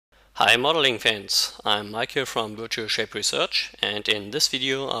Hi modeling fans, I'm Michael from Virtual Shape Research, and in this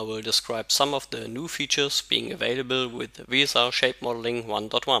video I will describe some of the new features being available with VSR Shape Modeling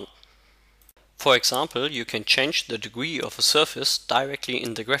 1.1. For example, you can change the degree of a surface directly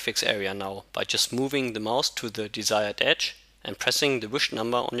in the graphics area now by just moving the mouse to the desired edge and pressing the wish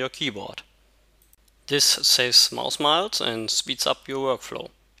number on your keyboard. This saves mouse miles and speeds up your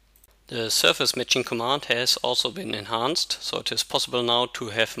workflow. The surface matching command has also been enhanced, so it is possible now to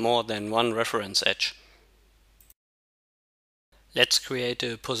have more than one reference edge. Let's create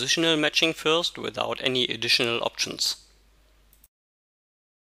a positional matching first without any additional options.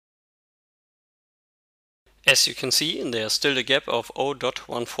 As you can see, there is still a gap of 0.14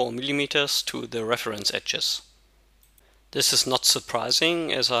 mm to the reference edges. This is not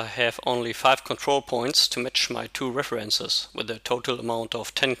surprising, as I have only 5 control points to match my two references, with a total amount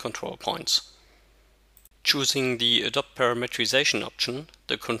of 10 control points. Choosing the Adopt Parametrization option,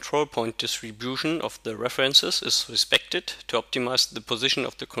 the control point distribution of the references is respected to optimize the position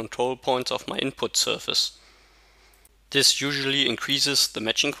of the control points of my input surface. This usually increases the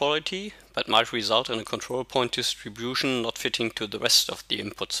matching quality, but might result in a control point distribution not fitting to the rest of the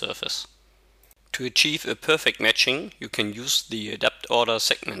input surface. To achieve a perfect matching, you can use the Adapt Order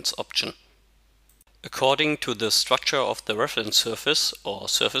Segments option. According to the structure of the reference surface or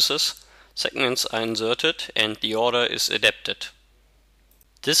surfaces, segments are inserted and the order is adapted.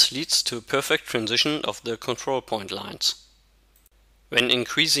 This leads to a perfect transition of the control point lines. When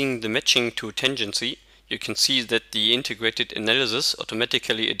increasing the matching to tangency, you can see that the integrated analysis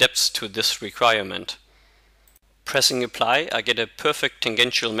automatically adapts to this requirement. Pressing apply, I get a perfect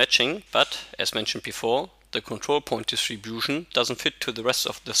tangential matching, but, as mentioned before, the control point distribution doesn't fit to the rest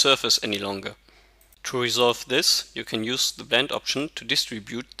of the surface any longer. To resolve this, you can use the blend option to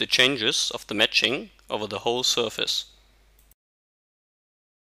distribute the changes of the matching over the whole surface.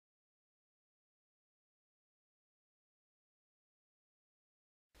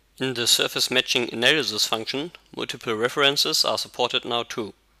 In the surface matching analysis function, multiple references are supported now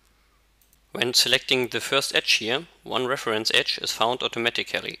too. When selecting the first edge here, one reference edge is found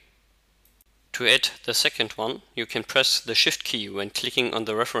automatically. To add the second one, you can press the Shift key when clicking on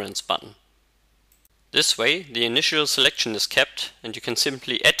the reference button. This way, the initial selection is kept and you can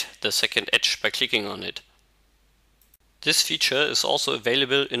simply add the second edge by clicking on it. This feature is also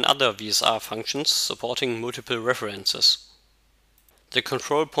available in other VSR functions supporting multiple references. The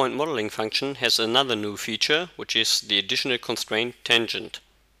control point modeling function has another new feature, which is the additional constraint tangent.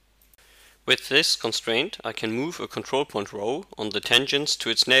 With this constraint, I can move a control point row on the tangents to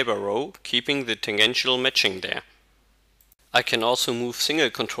its neighbor row, keeping the tangential matching there. I can also move single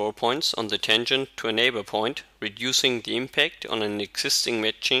control points on the tangent to a neighbor point, reducing the impact on an existing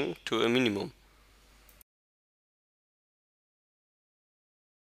matching to a minimum.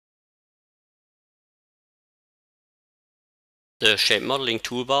 The Shape Modeling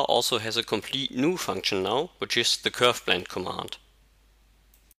toolbar also has a complete new function now, which is the Curve Blend command.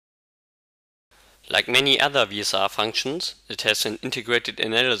 Like many other VSR functions, it has an integrated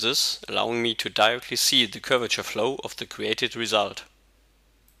analysis, allowing me to directly see the curvature flow of the created result.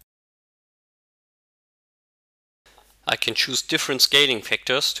 I can choose different scaling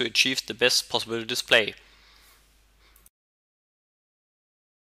factors to achieve the best possible display.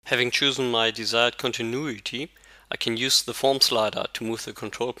 Having chosen my desired continuity, I can use the form slider to move the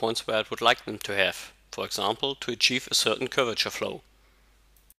control points where I would like them to have, for example, to achieve a certain curvature flow.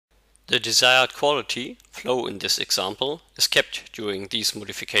 The desired quality, flow in this example, is kept during these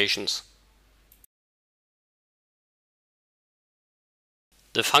modifications.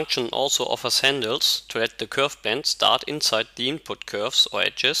 The function also offers handles to let the curve blend start inside the input curves or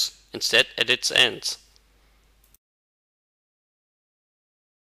edges, instead at its ends.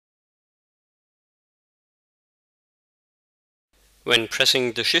 When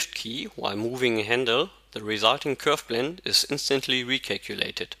pressing the Shift key while moving a handle, the resulting curve blend is instantly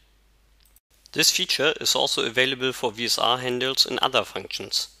recalculated. This feature is also available for VSR handles in other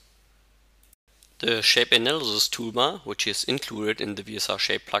functions. The Shape Analysis toolbar, which is included in the VSR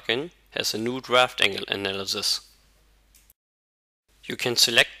Shape plugin, has a new draft angle analysis. You can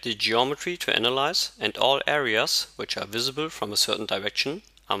select the geometry to analyze, and all areas which are visible from a certain direction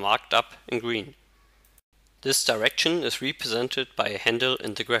are marked up in green. This direction is represented by a handle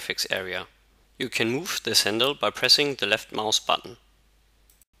in the graphics area. You can move this handle by pressing the left mouse button.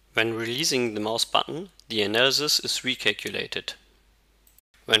 When releasing the mouse button, the analysis is recalculated.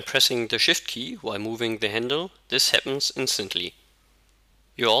 When pressing the Shift key while moving the handle, this happens instantly.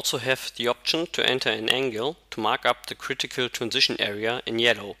 You also have the option to enter an angle to mark up the critical transition area in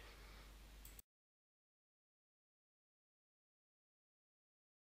yellow.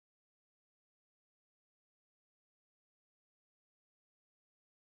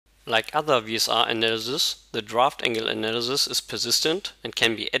 Like other VSR analysis, the draft angle analysis is persistent and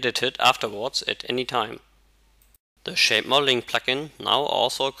can be edited afterwards at any time. The Shape Modeling plugin now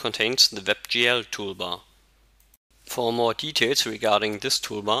also contains the WebGL toolbar. For more details regarding this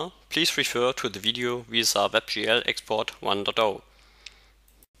toolbar, please refer to the video VSR WebGL Export 1.0.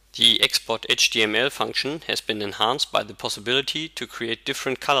 The Export HTML function has been enhanced by the possibility to create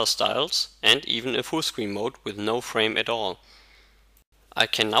different color styles and even a full screen mode with no frame at all. I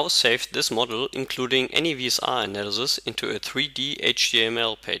can now save this model including any VSR analysis into a 3D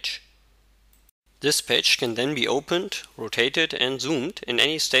HTML page. This page can then be opened, rotated and zoomed in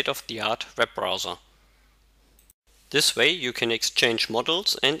any state-of-the-art web browser. This way you can exchange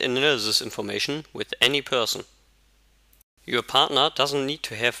models and analysis information with any person. Your partner doesn't need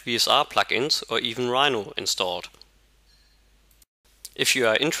to have VSR plugins or even Rhino installed. If you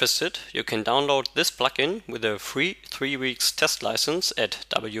are interested, you can download this plugin with a free 3 weeks test license at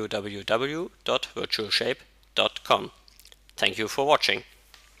www.virtualshape.com. Thank you for watching.